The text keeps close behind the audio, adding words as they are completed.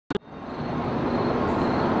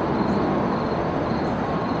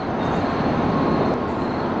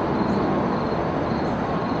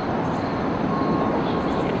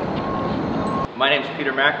name's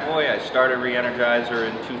Peter McAvoy. I started Re-Energizer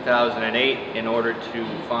in 2008 in order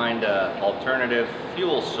to find an alternative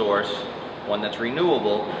fuel source, one that's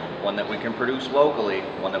renewable, one that we can produce locally,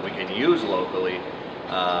 one that we can use locally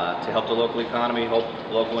to help the local economy, help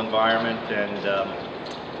the local environment,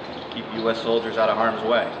 and keep U.S. soldiers out of harm's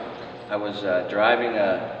way. I was driving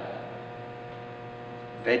a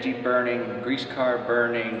veggie burning, grease car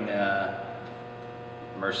burning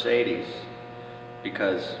Mercedes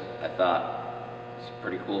because I thought it's a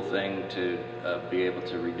pretty cool thing to be able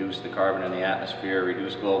to reduce the carbon in the atmosphere,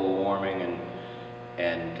 reduce global warming,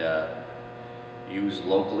 and use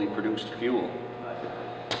locally produced fuel.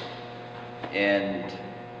 And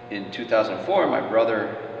in 2004, my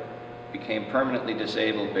brother became permanently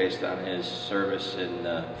disabled based on his service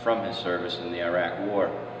from his service in the Iraq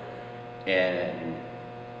War. And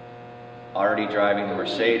already driving the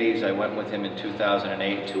Mercedes, I went with him in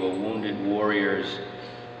 2008 to a Wounded Warriors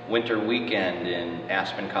winter weekend in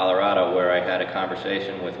Aspen, Colorado, where I had a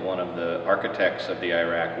conversation with one of the architects of the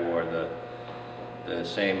Iraq War, the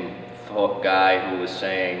same guy who was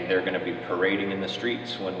saying they're going to be parading in the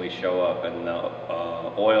streets when we show up, and the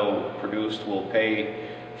oil produced will pay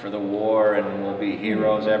for the war, and we'll be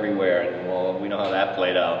heroes everywhere. And well, we know how that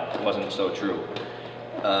played out. It wasn't so true.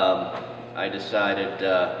 I decided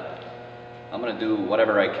I'm going to do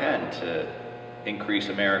whatever I can to increase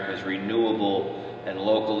America's renewable and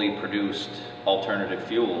locally produced alternative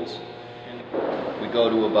fuels. We go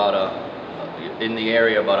to in the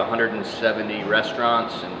area, about 170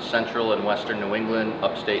 restaurants in central and western New England,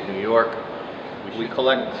 upstate New York. We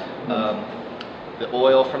collect the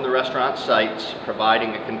oil from the restaurant sites,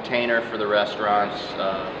 providing a container for the restaurants,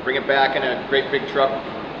 bring it back in a great big truck.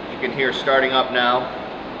 You can hear starting up now.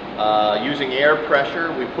 Using air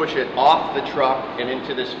pressure, we push it off the truck and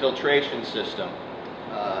into this filtration system.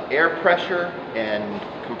 Air pressure and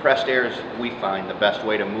compressed air is, we find, the best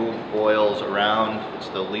way to move oils around.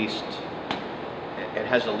 It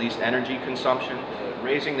has the least energy consumption.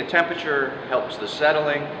 Raising the temperature helps the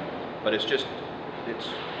settling, but it's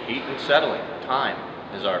heat and settling. Time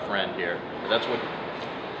is our friend here. That's what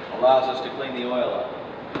allows us to clean the oil up.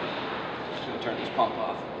 I'm just going to turn this pump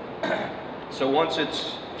off. So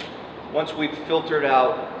once we've filtered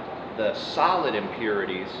out the solid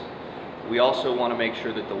impurities, we also want to make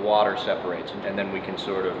sure that the water separates, and then we can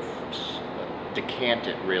sort of decant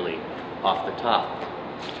it really off the top.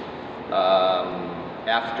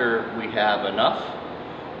 After we have enough,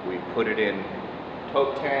 we put it in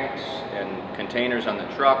tote tanks and containers on the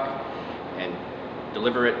truck and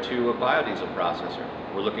deliver it to a biodiesel processor.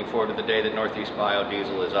 We're looking forward to the day that Northeast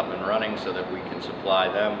Biodiesel is up and running so that we can supply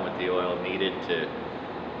them with the oil needed to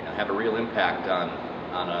have a real impact on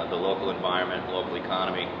the local environment, local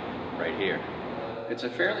economy right here. It's a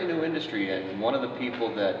fairly new industry, and one of the people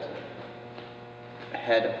that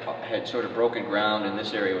had sort of broken ground in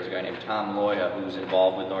this area was a guy named Tom Loya, who's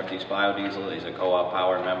involved with Northeast Biodiesel. He's a co-op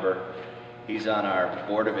power member. He's on our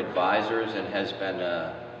board of advisors and has been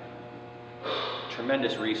a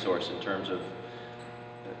tremendous resource in terms of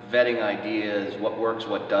vetting ideas, what works,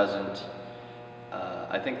 what doesn't.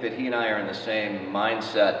 I think that he and I are in the same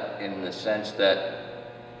mindset, in the sense that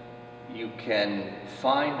you can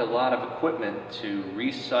find a lot of equipment to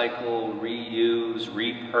recycle, reuse,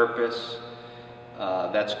 repurpose.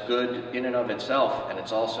 That's good in and of itself, and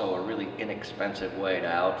it's also a really inexpensive way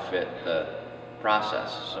to outfit the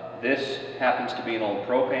process. So this happens to be an old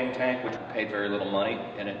propane tank, which we paid very little money,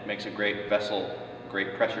 and it makes a great vessel,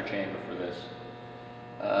 great pressure chamber for this.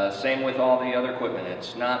 Same with all the other equipment.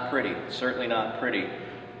 It's not pretty, certainly not pretty,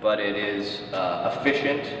 but it is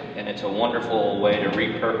efficient, and it's a wonderful way to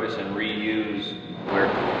repurpose and reuse.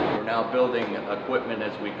 We're now building equipment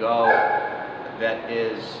as we go that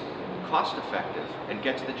is cost effective and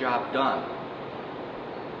gets the job done.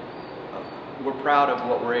 We're proud of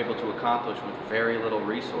what we're able to accomplish with very little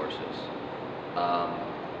resources,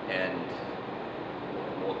 and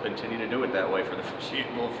we'll continue to do it that way for the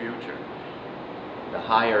foreseeable future. The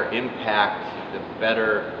higher impact, the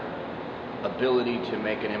better ability to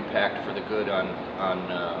make an impact for the good on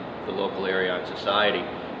the local area, on society,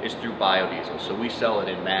 is through biodiesel. So we sell it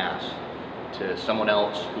in mass to someone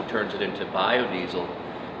else who turns it into biodiesel,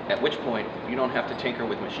 at which point you don't have to tinker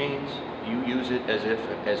with machines. You use it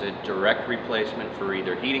as a direct replacement for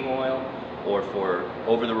either heating oil or for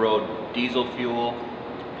over-the-road diesel fuel.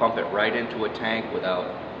 Pump it right into a tank without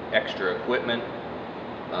extra equipment,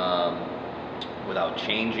 without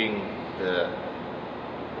changing the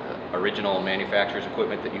original manufacturer's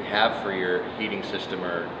equipment that you have for your heating system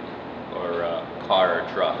or car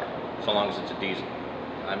or truck, so long as it's a diesel.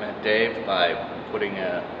 I met Dave by putting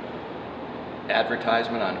an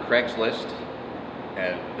advertisement on Craigslist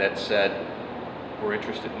And that said, we're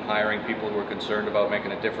interested in hiring people who are concerned about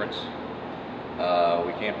making a difference.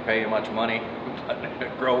 We can't pay you much money,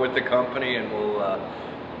 but grow with the company, and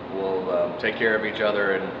we'll take care of each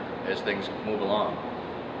other and as things move along.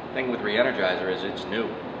 The thing with Re-Energizer is it's new.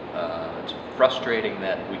 It's frustrating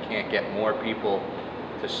that we can't get more people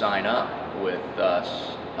to sign up with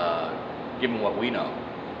us, given what we know,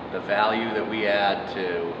 the value that we add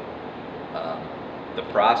to the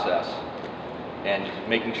process, and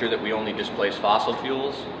making sure that we only displace fossil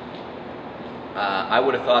fuels. I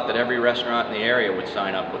would have thought that every restaurant in the area would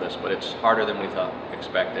sign up with us, but it's harder than we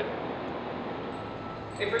expected.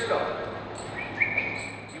 Hey, Frisco.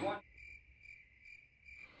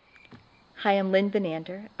 Hi, I'm Lynn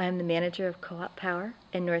Benander. I'm the manager of Co-op Power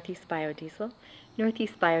and Northeast Biodiesel.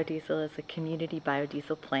 Northeast Biodiesel is a community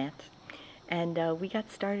biodiesel plant. And we got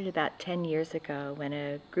started about 10 years ago when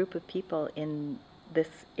a group of people in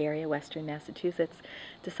this area, Western Massachusetts,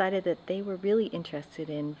 decided that they were really interested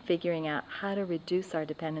in figuring out how to reduce our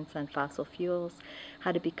dependence on fossil fuels,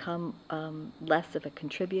 how to become less of a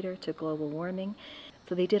contributor to global warming.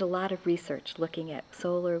 So they did a lot of research looking at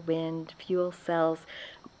solar, wind, fuel cells,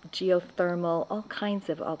 geothermal, all kinds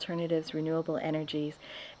of alternatives, renewable energies,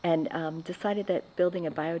 and decided that building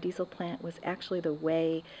a biodiesel plant was actually the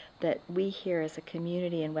way that we here as a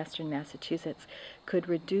community in Western Massachusetts could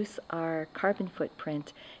reduce our carbon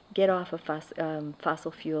footprint, get off of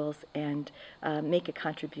fossil fuels, and make a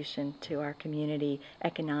contribution to our community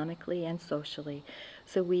economically and socially.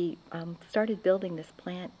 So we started building this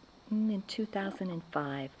plant in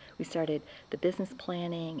 2005. We started the business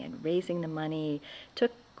planning and raising the money.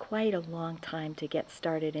 Took quite a long time to get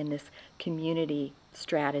started in this community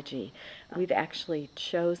strategy. We've actually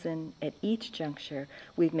chosen at each juncture,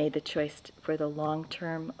 we've made the choice for the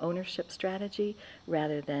long-term ownership strategy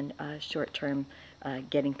rather than short-term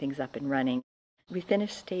getting things up and running. We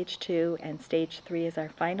finished stage 2, and stage 3 is our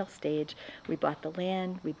final stage. We bought the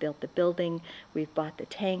land, we built the building, we've bought the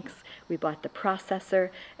tanks, we bought the processor,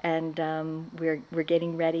 and we're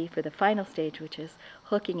getting ready for the final stage, which is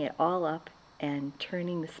hooking it all up and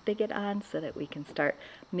turning the spigot on so that we can start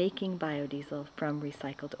making biodiesel from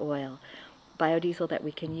recycled oil. Biodiesel that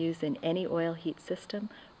we can use in any oil heat system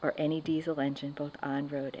or any diesel engine, both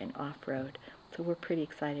on-road and off-road. So we're pretty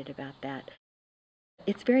excited about that.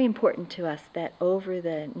 It's very important to us that over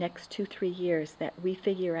the next 2-3 years that we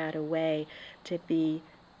figure out a way to be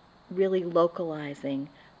really localizing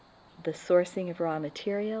the sourcing of raw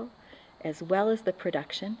material as well as the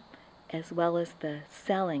production, as well as the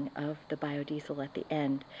selling of the biodiesel at the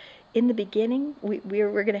end. In the beginning,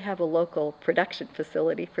 we're going to have a local production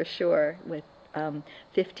facility for sure, with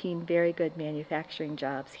 15 very good manufacturing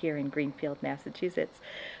jobs here in Greenfield, Massachusetts.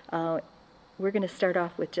 We're going to start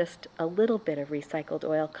off with just a little bit of recycled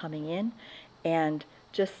oil coming in and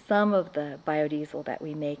just some of the biodiesel that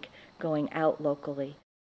we make going out locally.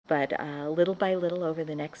 But little by little over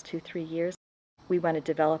the next 2-3 years, we want to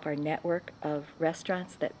develop our network of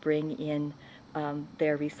restaurants that bring in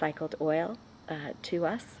their recycled oil to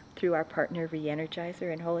us through our partner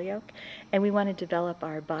Re-Energizer in Holyoke. And we want to develop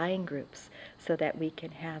our buying groups so that we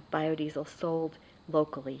can have biodiesel sold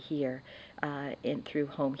locally here through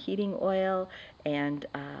home heating oil and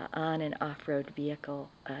on and off-road vehicle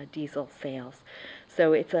diesel sales.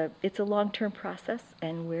 So it's a long-term process,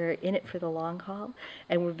 and we're in it for the long haul,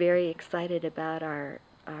 and we're very excited about our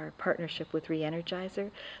partnership with Re-Energizer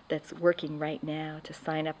that's working right now to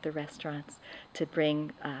sign up the restaurants to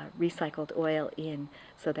bring recycled oil in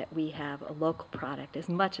so that we have a local product as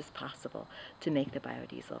much as possible to make the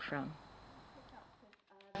biodiesel from.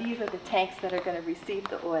 These are the tanks that are going to receive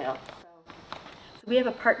the oil. So we have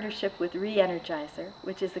a partnership with Re-Energizer,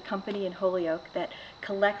 which is a company in Holyoke that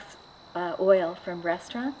collects oil from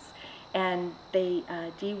restaurants, and they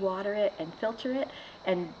dewater it and filter it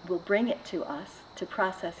and will bring it to us to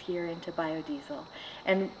process here into biodiesel.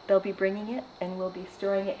 And they'll be bringing it, and we'll be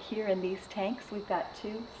storing it here in these tanks. We've got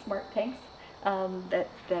 2 smart tanks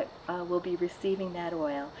that will be receiving that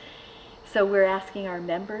oil. So we're asking our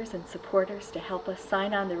members and supporters to help us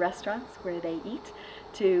sign on the restaurants where they eat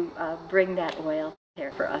to bring that oil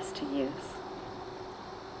there for us to use.